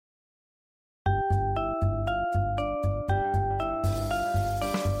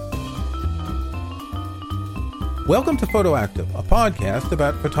Welcome to Photoactive, a podcast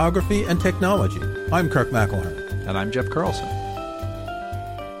about photography and technology. I'm Kirk McElhearn. And I'm Jeff Carlson.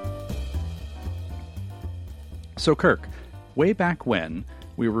 So, Kirk, way back when,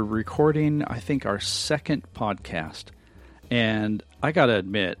 we were recording, I think, our second podcast. And I got to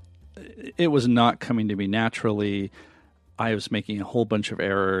admit, it was not coming to me naturally. I was making a whole bunch of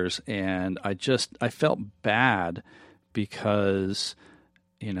errors, and I felt bad because,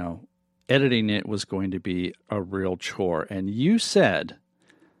 editing it was going to be a real chore. And you said,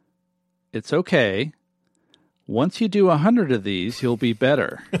 it's okay. Once you do 100 of these, you'll be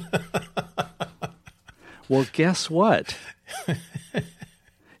better. Well, guess what?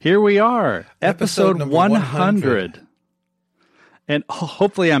 Here we are, episode 100. And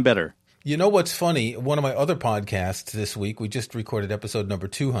hopefully I'm better. You know what's funny? One of my other podcasts this week, we just recorded episode number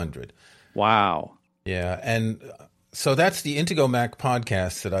 200. Wow. Yeah, and so that's the Intego Mac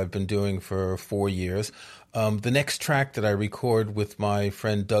podcast that I've been doing for 4 years. The next track that I record with my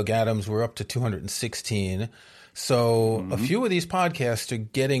friend Doug Adams, we're up to 216. So a few of these podcasts are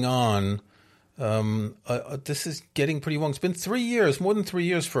getting on. This is getting pretty long. It's been 3 years, more than 3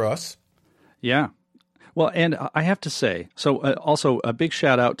 years for us. Yeah. Well, and I have to say, also a big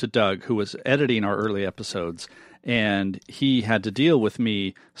shout out to Doug, who was editing our early episodes, and he had to deal with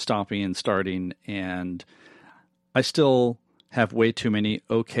me stopping and starting, and I still have way too many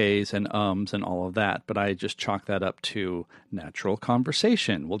okays and ums and all of that, but I just chalk that up to natural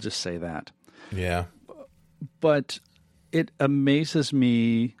conversation. We'll just say that. Yeah. But it amazes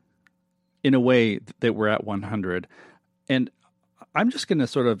me in a way that we're at 100. And I'm just going to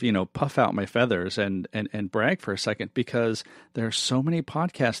sort of, puff out my feathers and brag for a second, because there are so many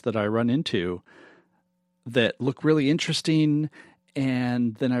podcasts that I run into that look really interesting.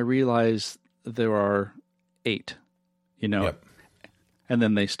 And then I realize there are 8, Yep. And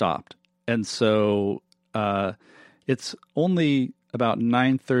then they stopped. And so it's only about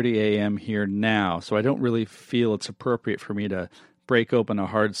 9:30 a.m. here now. So I don't really feel it's appropriate for me to break open a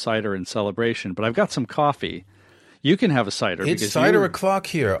hard cider in celebration, but I've got some coffee. You can have a cider. It's cider o'clock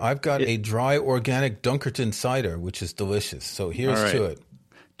here. I've got a dry organic Dunkerton cider, which is delicious. So here's to it.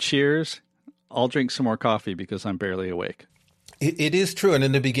 Cheers. I'll drink some more coffee because I'm barely awake. It is true. And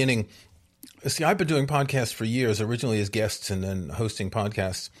in the beginning, see, I've been doing podcasts for years, originally as guests and then hosting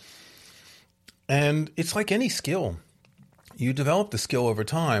podcasts. And it's like any skill. You develop the skill over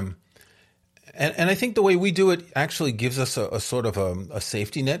time. And I think the way we do it actually gives us a sort of a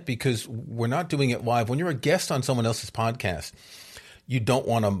safety net, because we're not doing it live. When you're a guest on someone else's podcast, you don't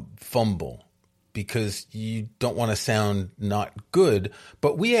want to fumble because you don't want to sound not good.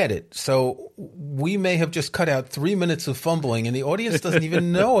 But we edit, so we may have just cut out 3 minutes of fumbling and the audience doesn't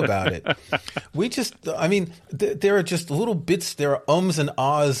even know about it. There are just little bits, there are ums and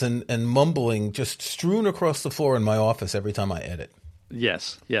ahs and mumbling just strewn across the floor in my office every time I edit.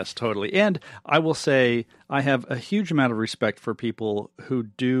 Yes, totally. And I will say I have a huge amount of respect for people who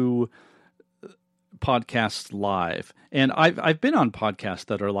do podcasts live. And I've been on podcasts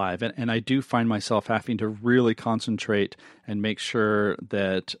that are live, and I do find myself having to really concentrate and make sure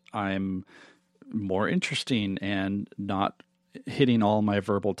that I'm more interesting and not hitting all my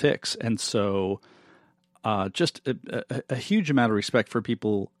verbal tics. And so just a huge amount of respect for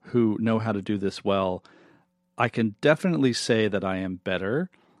people who know how to do this well. I can definitely say that I am better,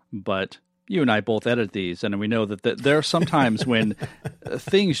 but you and I both edit these, and we know that there are some times when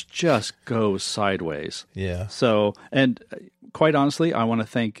things just go sideways. Yeah. So, and quite honestly, I want to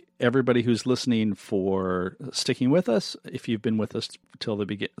thank everybody who's listening for sticking with us. If you've been with us till the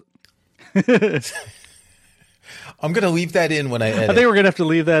beginning. I'm going to leave that in when I edit. I think we're going to have to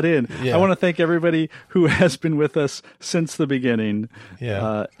leave that in. Yeah. I want to thank everybody who has been with us since the beginning.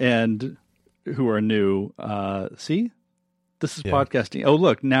 Yeah. And who are new. See, this is podcasting. Oh,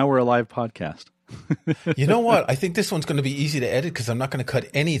 look, now we're a live podcast. You know what? I think this one's going to be easy to edit because I'm not going to cut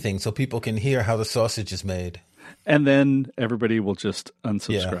anything so people can hear how the sausage is made. And then everybody will just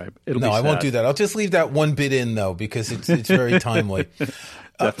unsubscribe. Yeah. No, I won't do that. I'll just leave that one bit in, though, because it's very timely.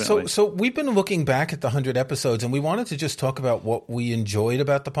 So we've been looking back at the 100 episodes, and we wanted to just talk about what we enjoyed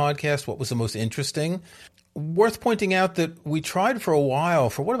about the podcast, what was the most interesting. Worth pointing out that we tried for a while,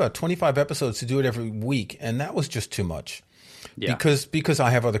 for about 25 episodes, to do it every week, and that was just too much. Yeah. Because I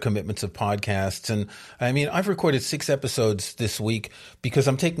have other commitments of podcasts. And I mean, I've recorded 6 episodes this week because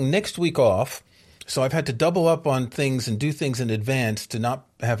I'm taking next week off. So I've had to double up on things and do things in advance to not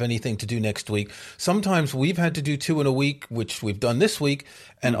have anything to do next week. Sometimes we've had to do 2 in a week, which we've done this week.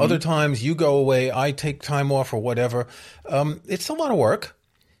 And other times you go away, I take time off or whatever. It's a lot of work.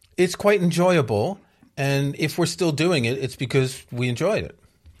 It's quite enjoyable. And if we're still doing it, it's because we enjoyed it.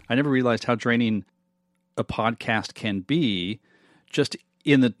 I never realized how draining a podcast can be, just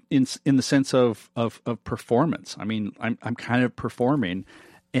in the sense of performance. I mean, I'm kind of performing,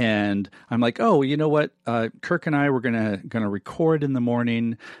 and I'm like, oh, you know what? Kirk and I were gonna record in the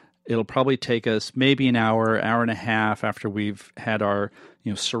morning. It'll probably take us maybe an hour and a half after we've had our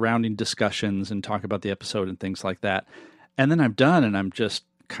surrounding discussions and talk about the episode and things like that. And then I'm done, and I'm just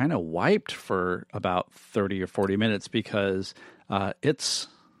kind of wiped for about 30 or 40 minutes because it's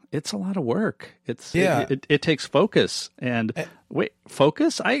a lot of work. It takes focus. And wait,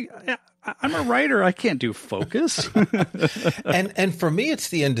 focus? I'm a writer. I can't do focus. and for me, it's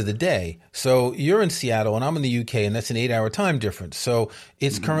the end of the day. So you're in Seattle and I'm in the UK, and that's an 8-hour time difference. So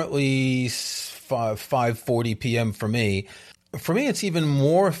it's currently 5:40 p.m. for me. For me, it's even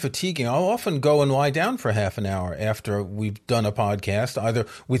more fatiguing. I'll often go and lie down for half an hour after we've done a podcast, either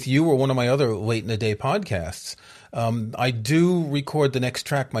with you or one of my other late in the day podcasts. I do record the next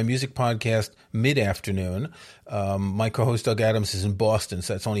track, my music podcast, mid-afternoon. My co-host Doug Adams is in Boston,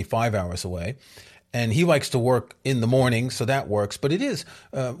 so that's only 5 hours away. And he likes to work in the morning, so that works. But it is,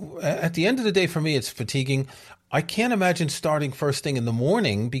 at the end of the day, for me, it's fatiguing. I can't imagine starting first thing in the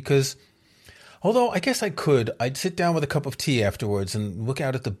morning because, although I guess I could, I'd sit down with a cup of tea afterwards and look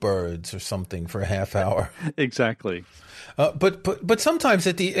out at the birds or something for a half hour. Exactly. But sometimes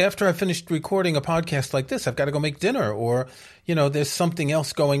after I've finished recording a podcast like this, I've got to go make dinner, or there's something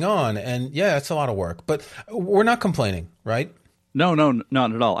else going on, and yeah, it's a lot of work. But we're not complaining, right? No,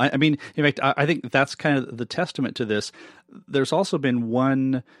 not at all. I mean, in fact, I think that's kind of the testament to this. There's also been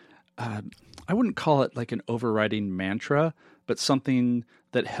one, I wouldn't call it like an overriding mantra, but something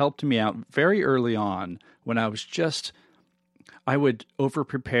that helped me out very early on when I would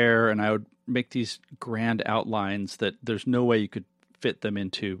over-prepare and I would make these grand outlines that there's no way you could fit them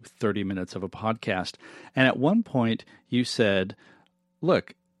into 30 minutes of a podcast. And at one point you said,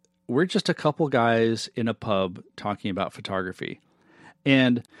 look, we're just a couple guys in a pub talking about photography.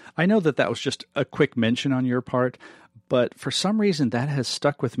 And I know that was just a quick mention on your part, but for some reason that has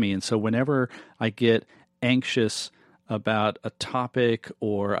stuck with me. And so whenever I get anxious about a topic,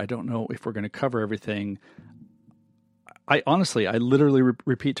 or I don't know if we're going to cover everything, I literally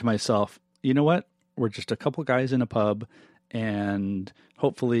repeat to myself, you know what? We're just a couple guys in a pub, and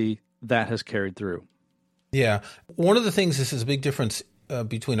hopefully that has carried through. Yeah. One of the things, this is a big difference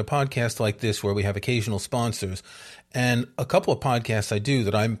between a podcast like this where we have occasional sponsors and a couple of podcasts I do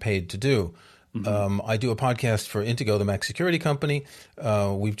that I'm paid to do. Mm-hmm. I do a podcast for Intego, the Mac security company.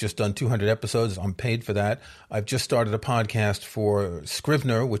 We've just done 200 episodes. I'm paid for that. I've just started a podcast for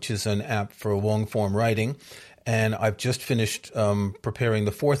Scrivener, which is an app for long-form writing. And I've just finished preparing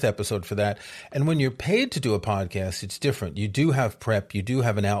the 4th episode for that. And when you're paid to do a podcast, it's different. You do have prep. You do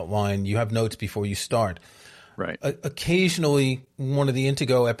have an outline. You have notes before you start. Right. Occasionally, one of the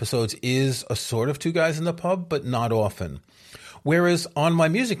Intego episodes is a sort of two guys in the pub, but not often. Whereas on my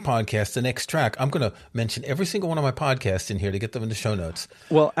music podcast, The Next Track, I'm going to mention every single one of my podcasts in here to get them in the show notes.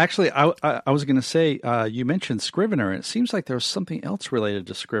 Well, actually, I was going to say, you mentioned Scrivener, and it seems like there's something else related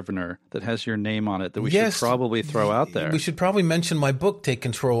to Scrivener that has your name on it that we should probably throw out there. We should probably mention my book, Take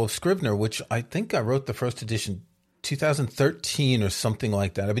Control of Scrivener, which I think I wrote the first edition 2013 or something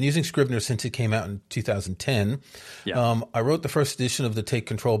like that. I've been using Scrivener since it came out in 2010. Yeah. I wrote the first edition of the Take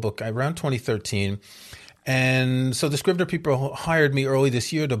Control book around 2013. And so the Scrivener people hired me early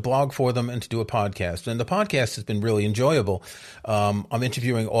this year to blog for them and to do a podcast. And the podcast has been really enjoyable. I'm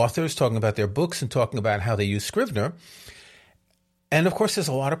interviewing authors, talking about their books and talking about how they use Scrivener. And of course, there's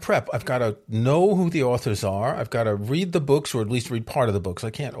a lot of prep. I've got to know who the authors are. I've got to read the books, or at least read part of the books. I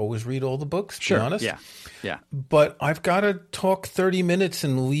can't always read all the books, to be honest. Yeah. But I've got to talk 30 minutes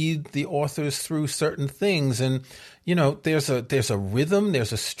and lead the authors through certain things. And, there's a rhythm,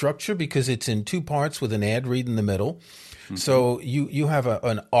 there's a structure, because it's in 2 parts with an ad read in the middle. Mm-hmm. So you have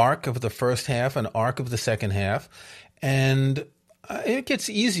an arc of the first half, an arc of the second half. And it gets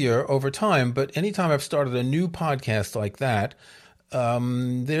easier over time. But anytime I've started a new podcast like that,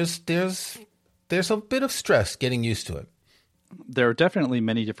 there's a bit of stress getting used to it. There are definitely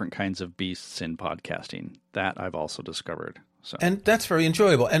many different kinds of beasts in podcasting that I've also discovered. So. And that's very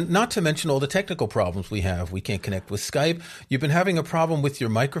enjoyable. And not to mention all the technical problems we have. We can't connect with Skype. You've been having a problem with your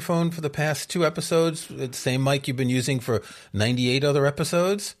microphone for the past 2 episodes. It's the same mic you've been using for 98 other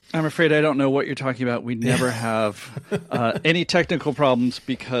episodes. I'm afraid I don't know what you're talking about. We never have any technical problems,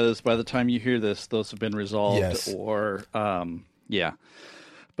 because by the time you hear this, those have been resolved. Yes. Or, yeah.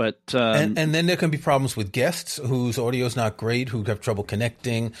 But and then there can be problems with guests whose audio is not great, who have trouble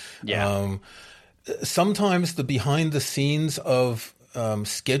connecting. Yeah. Sometimes the behind the scenes of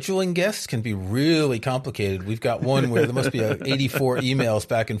scheduling guests can be really complicated. We've got one where there must be 84 emails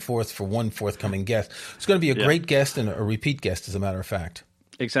back and forth for one forthcoming guest. It's going to be a great guest and a repeat guest, as a matter of fact.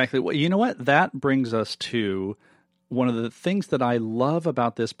 Exactly. Well, you know what? That brings us to one of the things that I love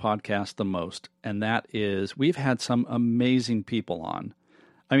about this podcast the most, and that is we've had some amazing people on.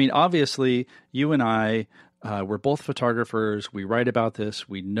 I mean, obviously, you and I, we're both photographers. We write about this.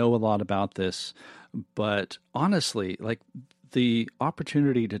 We know a lot about this. But honestly, like the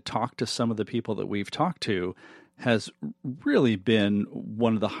opportunity to talk to some of the people that we've talked to has really been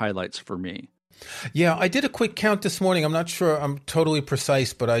one of the highlights for me. Yeah, I did a quick count this morning. I'm not sure I'm totally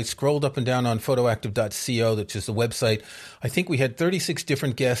precise, but I scrolled up and down on photoactive.co, which is the website. I think we had 36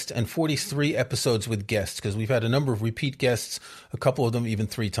 different guests and 43 episodes with guests, because we've had a number of repeat guests, a couple of them even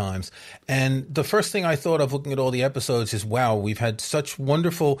 3 times. And the first thing I thought of looking at all the episodes is, wow, we've had such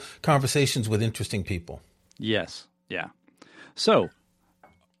wonderful conversations with interesting people. Yes. Yeah. So,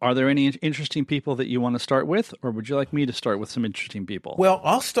 are there any interesting people that you want to start with, or would you like me to start with some interesting people? Well,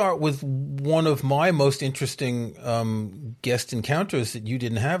 I'll start with one of my most interesting guest encounters that you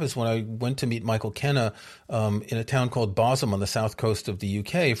didn't have, is when I went to meet Michael Kenna in a town called Bosham on the south coast of the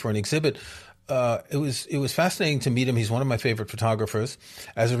UK for an exhibit. It was fascinating to meet him. He's one of my favorite photographers.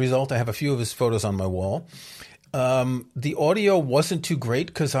 As a result, I have a few of his photos on my wall. The audio wasn't too great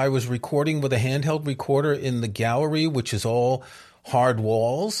because I was recording with a handheld recorder in the gallery, which is all hard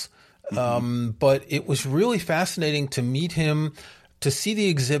walls. But it was really fascinating to meet him, to see the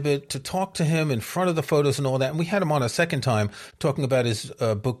exhibit, to talk to him in front of the photos and all that. And we had him on a second time talking about his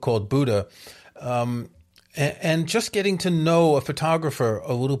book called Buddha. And just getting to know a photographer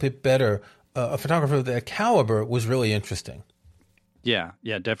a little bit better, a photographer of that caliber, was really interesting. Yeah,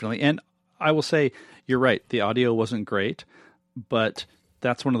 definitely. And I will say, you're right, the audio wasn't great, but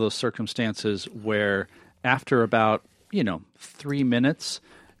that's one of those circumstances where after about 3 minutes,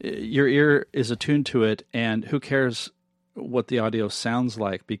 your ear is attuned to it, and who cares what the audio sounds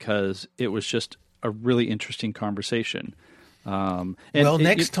like, because it was just a really interesting conversation.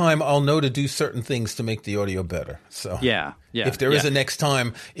 Next time I'll know to do certain things to make the audio better. So yeah. If there is a next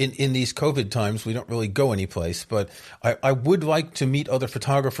time in these COVID times, we don't really go anyplace, but I would like to meet other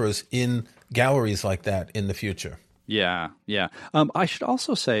photographers in galleries like that in the future. Yeah. I should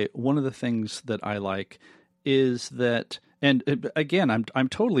also say one of the things that I like is that, and again, I'm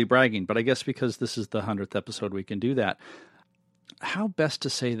totally bragging, but I guess because this is the 100th episode, we can do that. How best to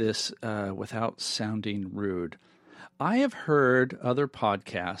say this without sounding rude? I have heard other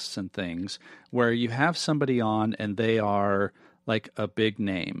podcasts and things where you have somebody on and they are like a big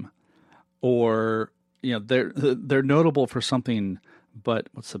name, or they're notable for something, but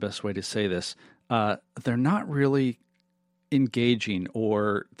what's the best way to say this? They're not really engaging,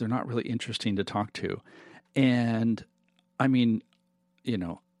 or they're not really interesting to talk to. And I mean,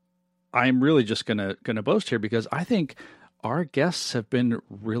 I'm really just gonna boast here, because I think our guests have been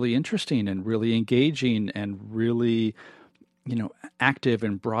really interesting and really engaging and really, active,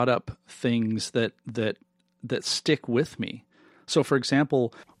 and brought up things that stick with me. So, for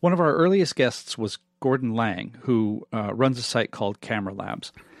example, one of our earliest guests was Gordon Lang, who runs a site called Camera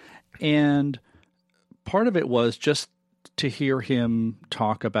Labs, and part of it was just to hear him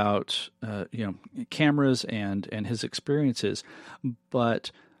talk about cameras and his experiences.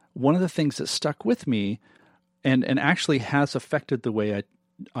 But one of the things that stuck with me and actually has affected the way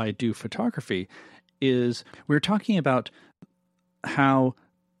I do photography is we were talking about how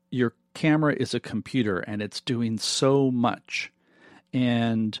your camera is a computer and it's doing so much.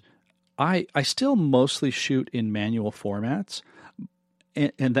 And I still mostly shoot in manual formats.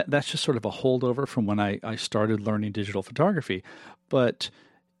 And that's just sort of a holdover from when I started learning digital photography. But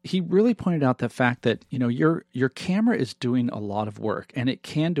he really pointed out the fact that, your camera is doing a lot of work, and it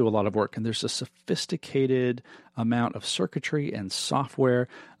can do a lot of work. And there's a sophisticated amount of circuitry and software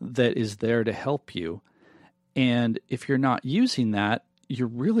that is there to help you. And if you're not using that, you're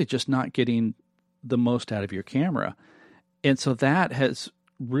really just not getting the most out of your camera. And so that has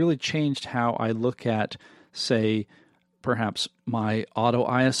really changed how I look at, say, perhaps my auto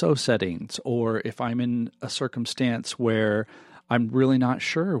ISO settings, or if I'm in a circumstance where I'm really not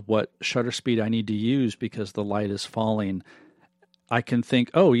sure what shutter speed I need to use because the light is falling, I can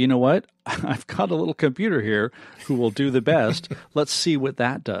think, oh, you know what? I've got a little computer here who will do the best. Let's see what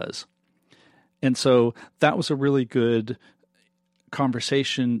that does. And so that was a really good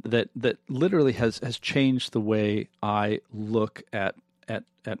conversation that literally has changed the way I look at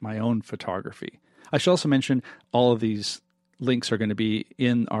my own photography. I should also mention all of these links are going to be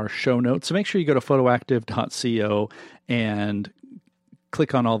in our show notes. So make sure you go to photoactive.co and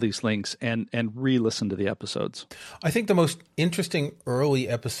click on all these links and re-listen to the episodes. I think the most interesting early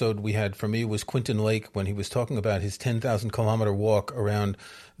episode we had for me was Quentin Lake, when he was talking about his 10,000 kilometer walk around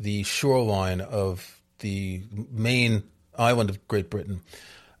the shoreline of the main island of Great Britain.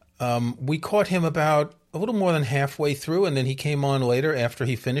 We caught him about a little more than halfway through, and then he came on later after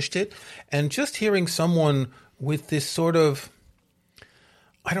he finished it. And just hearing someone with this sort of,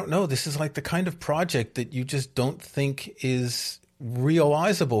 I don't know, this is like the kind of project that you just don't think is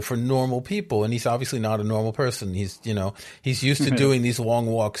realizable for normal people. And he's obviously not a normal person. He's used to doing these long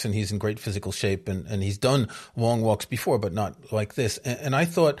walks, and he's in great physical shape, and he's done long walks before, but not like this. And I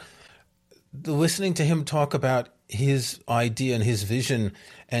thought, listening to him talk about his idea and his vision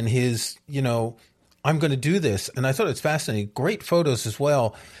and his, I'm going to do this. And I thought it's fascinating. Great photos as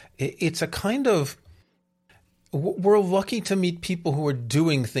well. It's a kind of, we're lucky to meet people who are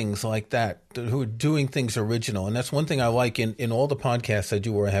doing things like that, who are doing things original. And that's one thing I like in all the podcasts I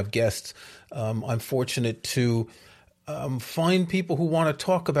do where I have guests. I'm fortunate to find people who want to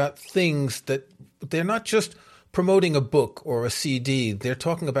talk about things that they're not just promoting a book or a CD. They're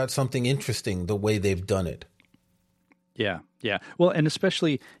talking about something interesting the way they've done it. Yeah, yeah. Well, and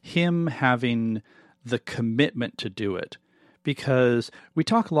especially him having the commitment to do it, because we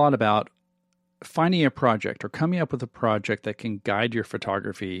talk a lot about finding a project or coming up with a project that can guide your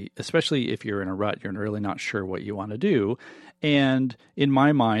photography, especially if you're in a rut, you're really not sure what you want to do. And in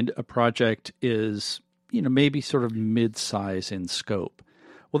my mind, a project is, maybe sort of mid-size in scope.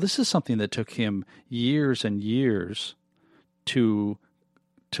 Well, this is something that took him years and years to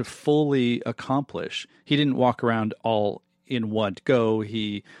fully accomplish. He didn't walk around all in one go.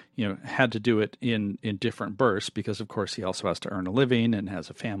 He, had to do it in different bursts because, of course, he also has to earn a living and has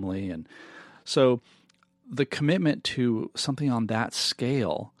a family. And so the commitment to something on that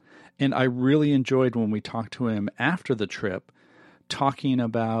scale, and I really enjoyed when we talked to him after the trip, talking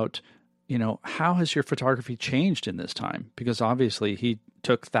about, how has your photography changed in this time? Because obviously he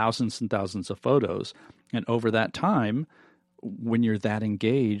took thousands and thousands of photos, and over that time, when you're that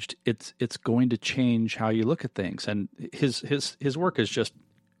engaged, it's going to change how you look at things. And his work is just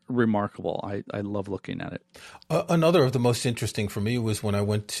remarkable. I love looking at it. Another of the most interesting for me was when I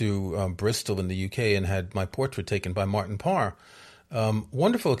went to Bristol in the UK and had my portrait taken by Martin Parr.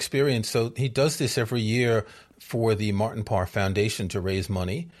 Wonderful experience. So he does this every year for the Martin Parr Foundation to raise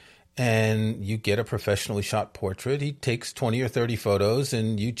money. And you get a professionally shot portrait. He takes 20 or 30 photos,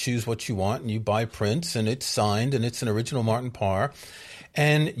 and you choose what you want, and you buy prints, and it's signed, and it's an original Martin Parr.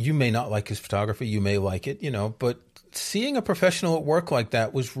 And you may not like his photography. You may like it, but seeing a professional at work like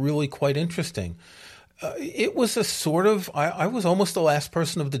that was really quite interesting. It was a sort of, I was almost the last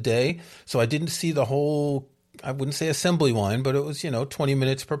person of the day, so I didn't see the whole, I wouldn't say assembly line, but it was, 20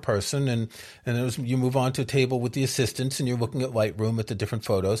 minutes per person. And it was, you move on to a table with the assistants and you're looking at Lightroom at the different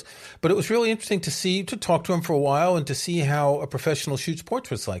photos. But it was really interesting to talk to him for a while and to see how a professional shoots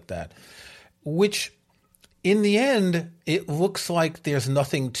portraits like that, which in the end, it looks like there's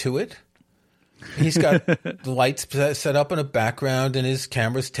nothing to it. He's got the lights set up in a background and his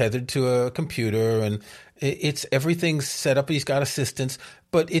camera's tethered to a computer and everything's set up. He's got assistants,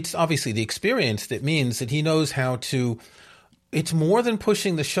 but it's obviously the experience that means that he knows how to, it's more than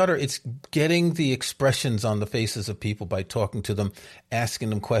pushing the shutter. It's getting the expressions on the faces of people by talking to them, asking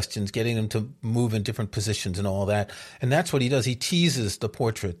them questions, getting them to move in different positions and all that. And that's what he does. He teases the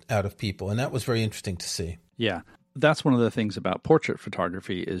portrait out of people. And that was very interesting to see. Yeah. That's one of the things about portrait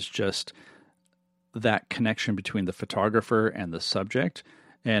photography is just that connection between the photographer and the subject.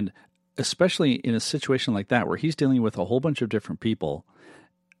 And especially in a situation like that, where he's dealing with a whole bunch of different people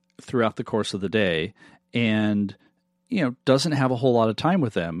throughout the course of the day and, doesn't have a whole lot of time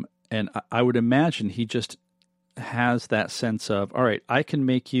with them. And I would imagine he just has that sense of, all right, I can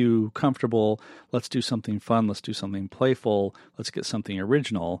make you comfortable. Let's do something fun. Let's do something playful. Let's get something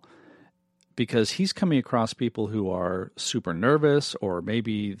original. Because he's coming across people who are super nervous, or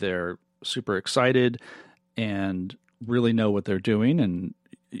maybe they're super excited and really know what they're doing. And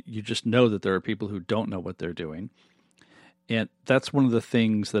you just know that there are people who don't know what they're doing. And that's one of the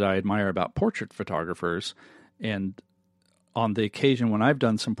things that I admire about portrait photographers. And on the occasion when I've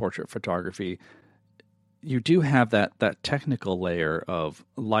done some portrait photography, you do have that technical layer of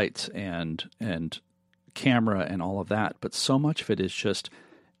lights and camera and all of that. But so much of it is just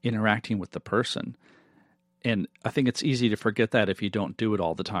interacting with the person. And I think it's easy to forget that if you don't do it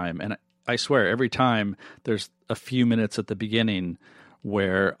all the time. And I swear, every time there's a few minutes at the beginning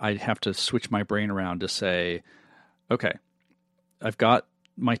where I have to switch my brain around to say, okay, I've got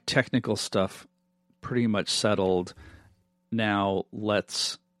my technical stuff pretty much settled. Now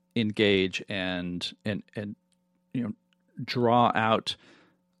let's engage and draw out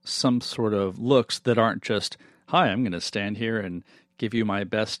some sort of looks that aren't just, hi, I'm going to stand here and give you my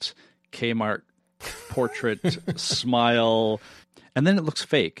best Kmart portrait smile, and then it looks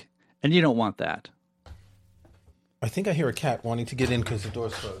fake, and you don't want that. I think I hear a cat wanting to get in because the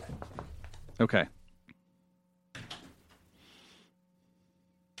door's closed. Okay.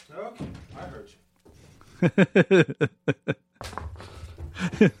 Okay, I heard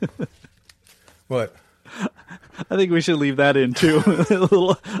you. What? I think we should leave that in too.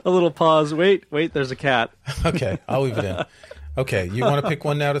 a little pause. Wait, there's a cat. Okay, I'll leave it in. Okay, you want to pick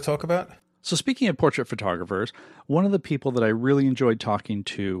one now to talk about? So speaking of portrait photographers, one of the people that I really enjoyed talking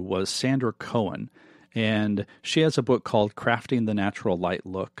to was Sandra Cohen, and she has a book called Crafting the Natural Light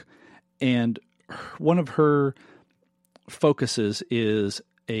Look, and one of her focuses is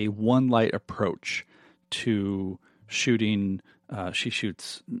a one light approach to shooting. She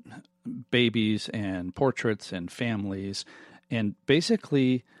shoots babies and portraits and families, and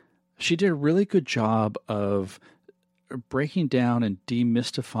basically she did a really good job of breaking down and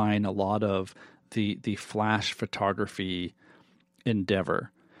demystifying a lot of the flash photography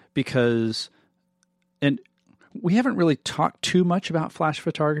endeavor, because, and we haven't really talked too much about flash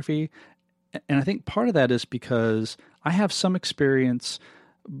photography, and I think part of that is because I have some experience,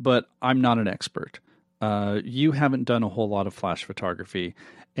 but I'm not an expert. You haven't done a whole lot of flash photography,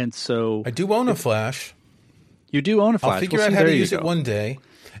 and so I do own a flash. You do own a flash. I'll figure out how to use it one day.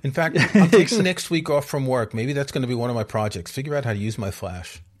 In fact, I'm taking next week off from work. Maybe that's going to be one of my projects. Figure out how to use my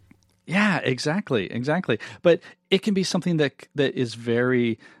flash. Yeah, exactly. But it can be something that is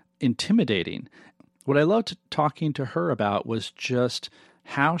very intimidating. What I loved talking to her about was just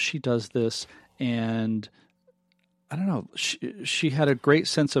how she does this, and I don't know, she had a great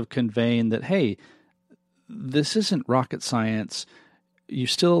sense of conveying that, hey, this isn't rocket science. You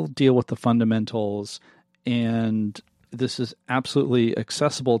still deal with the fundamentals, and this is absolutely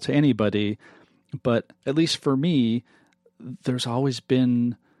accessible to anybody. But at least for me, there's always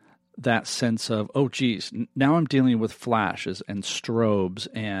been that sense of, oh, geez, now I'm dealing with flashes and strobes,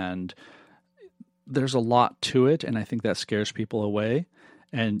 and there's a lot to it, and I think that scares people away.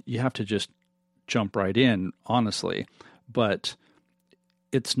 And you have to just jump right in, honestly. But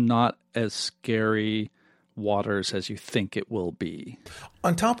it's not as scary waters as you think it will be.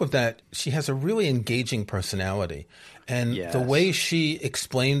 On top of that, she has a really engaging personality. And yes, the way she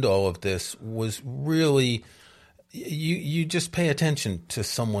explained all of this was really, you just pay attention to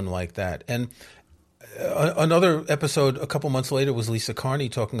someone like that. And another episode a couple months later was Lisa Carney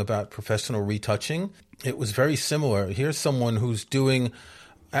talking about professional retouching. It was very similar. Here's someone who's doing,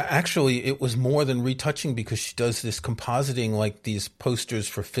 actually, it was more than retouching, because she does this compositing, like these posters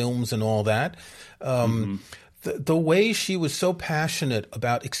for films and all that. The way she was so passionate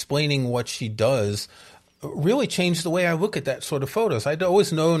about explaining what she does really changed the way I look at that sort of photos. I'd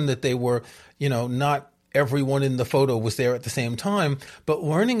always known that they were, not everyone in the photo was there at the same time, but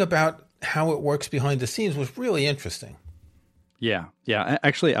learning about how it works behind the scenes was really interesting. Yeah.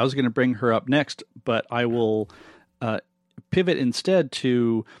 Actually, I was going to bring her up next, but I will pivot instead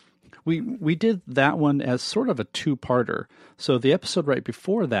to, we did that one as sort of a two-parter. So the episode right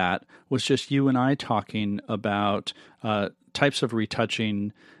before that was just you and I talking about types of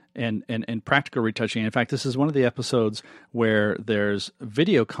retouching and practical retouching. In fact, this is one of the episodes where there's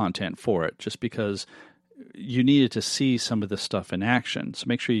video content for it, just because you needed to see some of this stuff in action. So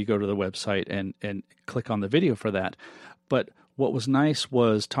make sure you go to the website and click on the video for that. But what was nice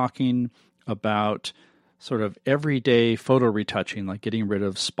was talking about sort of everyday photo retouching, like getting rid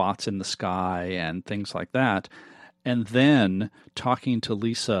of spots in the sky and things like that. And then talking to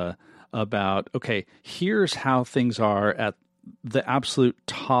Lisa about, okay, here's how things are at the absolute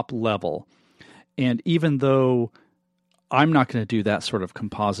top level. And even though I'm not going to do that sort of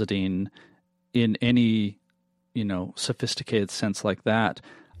compositing in any, sophisticated sense like that,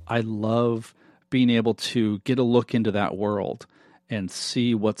 I love being able to get a look into that world and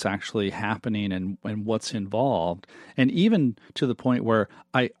see what's actually happening and what's involved. And even to the point where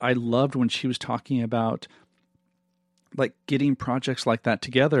I loved when she was talking about like getting projects like that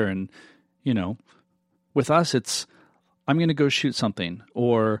together. And, with us, it's, I'm going to go shoot something,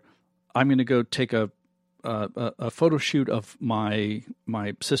 or I'm going to go take a photo shoot of my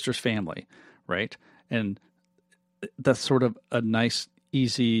sister's family, right? And that's sort of a nice,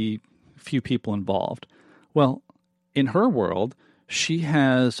 easy few people involved. Well, in her world, she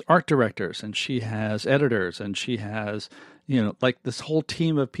has art directors and she has editors and she has, like this whole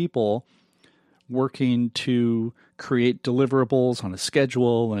team of people working to create deliverables on a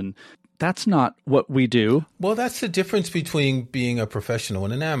schedule. And that's not what we do. Well, that's the difference between being a professional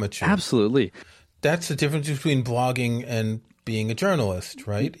and an amateur. Absolutely. That's the difference between blogging and being a journalist,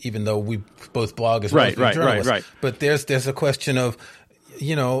 right? Even though we both blog as well as being journalists. Right. But there's a question of,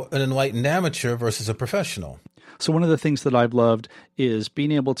 an enlightened amateur versus a professional. So one of the things that I've loved is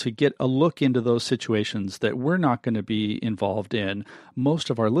being able to get a look into those situations that we're not going to be involved in.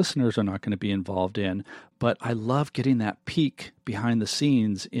 Most of our listeners are not going to be involved in, but I love getting that peek behind the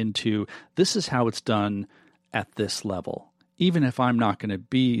scenes into this is how it's done at this level. Even if I'm not going to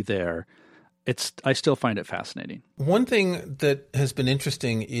be there, I still find it fascinating. One thing that has been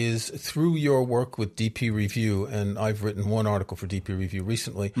interesting is through your work with DP Review, and I've written one article for DP Review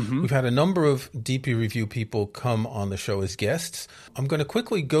recently, we've had a number of DP Review people come on the show as guests. I'm going to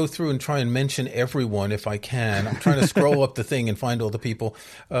quickly go through and try and mention everyone if I can. I'm trying to scroll up the thing and find all the people.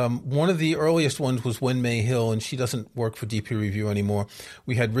 One of the earliest ones was Wen-Mei Hill, and she doesn't work for DP Review anymore.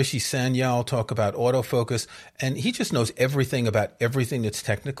 We had Rishi Sanyal talk about autofocus, and he just knows everything about everything that's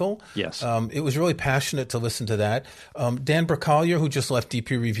technical. Yes. It was really passionate to listen to that. Dan Bracalier, who just left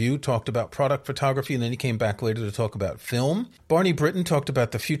DP Review, talked about product photography, and then he came back later to talk about film. Barney Britton talked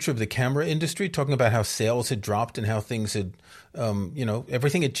about the future of the camera industry, talking about how sales had dropped and how things had,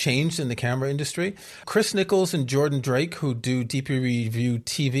 everything had changed in the camera industry. Chris Nichols and Jordan Drake, who do DP Review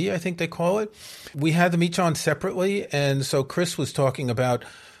TV, I think they call it. We had them each on separately, and so Chris was talking about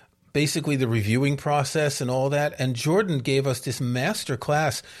basically the reviewing process and all that. And Jordan gave us this master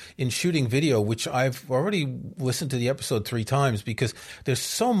class in shooting video, which I've already listened to the episode 3 times because there's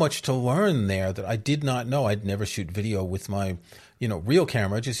so much to learn there that I did not know. I'd never shoot video with my, real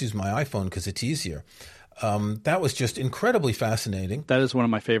camera. I just use my iPhone because it's easier. That was just incredibly fascinating. That is one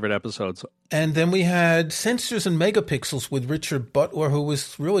of my favorite episodes. And then we had Sensors and Megapixels with Richard Butler, who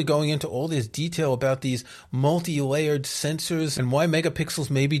was really going into all this detail about these multi-layered sensors and why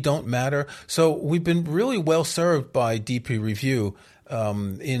megapixels maybe don't matter. So we've been really well served by DP Review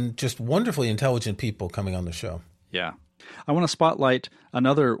in just wonderfully intelligent people coming on the show. Yeah. I want to spotlight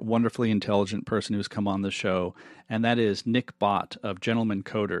another wonderfully intelligent person who's come on the show, and that is Nick Bott of Gentleman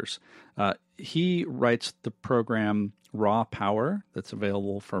Coders. He writes the program Raw Power that's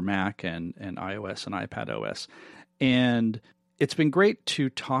available for Mac and iOS and iPadOS. And it's been great to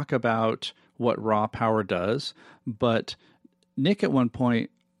talk about what Raw Power does, but Nick at one point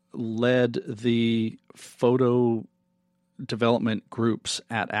led the photo development groups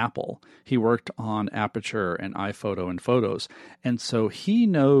at Apple. He worked on Aperture and iPhoto and Photos. And so he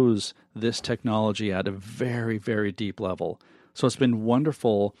knows this technology at a very, very deep level. So it's been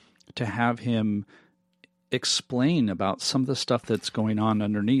wonderful to have him explain about some of the stuff that's going on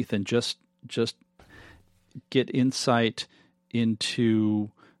underneath and just get insight into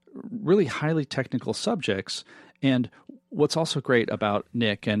really highly technical subjects. And what's also great about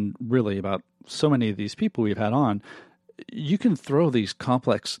Nick, and really about so many of these people we've had on, you can throw these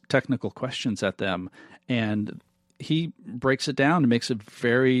complex technical questions at them, and he breaks it down and makes it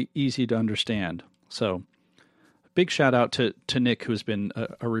very easy to understand. So big shout out to Nick, who's been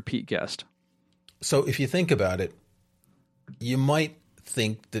a repeat guest. So if you think about it, you might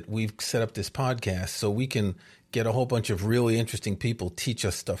think that we've set up this podcast so we can get a whole bunch of really interesting people teach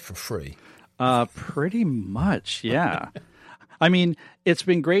us stuff for free. Pretty much, yeah. I mean, it's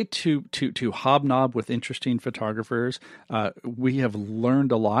been great to hobnob with interesting photographers. We have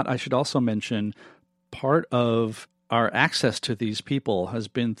learned a lot. I should also mention part of our access to these people has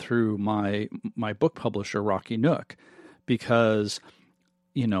been through my book publisher, Rocky Nook, because,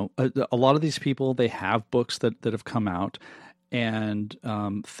 a lot of these people, they have books that have come out. And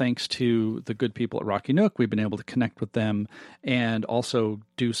thanks to the good people at Rocky Nook, we've been able to connect with them and also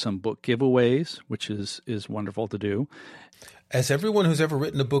do some book giveaways, which is wonderful to do. As everyone who's ever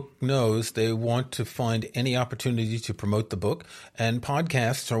written a book knows, they want to find any opportunity to promote the book. And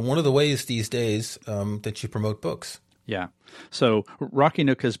podcasts are one of the ways these days that you promote books. Yeah. So Rocky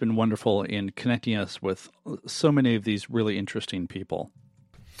Nook has been wonderful in connecting us with so many of these really interesting people.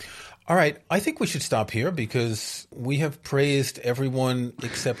 All right. I think we should stop here because we have praised everyone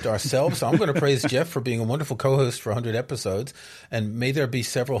except ourselves. So I'm going to praise Jeff for being a wonderful co-host for 100 episodes, and may there be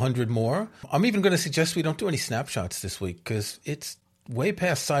several hundred more. I'm even going to suggest we don't do any snapshots this week because it's way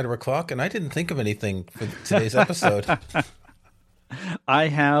past cider o'clock, and I didn't think of anything for today's episode. I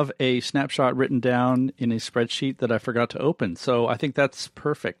have a snapshot written down in a spreadsheet that I forgot to open, so I think that's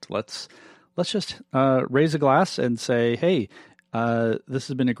perfect. Let's just raise a glass and say, hey, this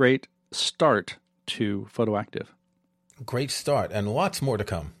has been a great start to Photoactive. Great start, and lots more to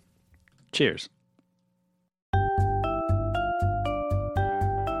come. Cheers.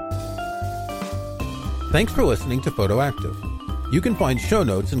 Thanks for listening to Photoactive. You can find show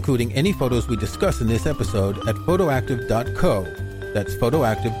notes, including any photos we discuss in this episode, at photoactive.co. That's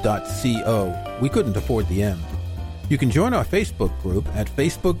photoactive.co. We couldn't afford the M. You can join our Facebook group at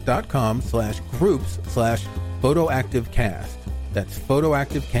facebook.com/groups/photoactivecast. That's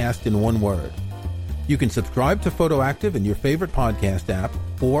photoactivecast in one word. You can subscribe to Photoactive in your favorite podcast app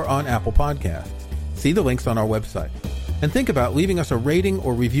or on Apple Podcasts. See the links on our website. And think about leaving us a rating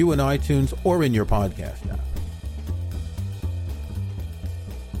or review in iTunes or in your podcast app.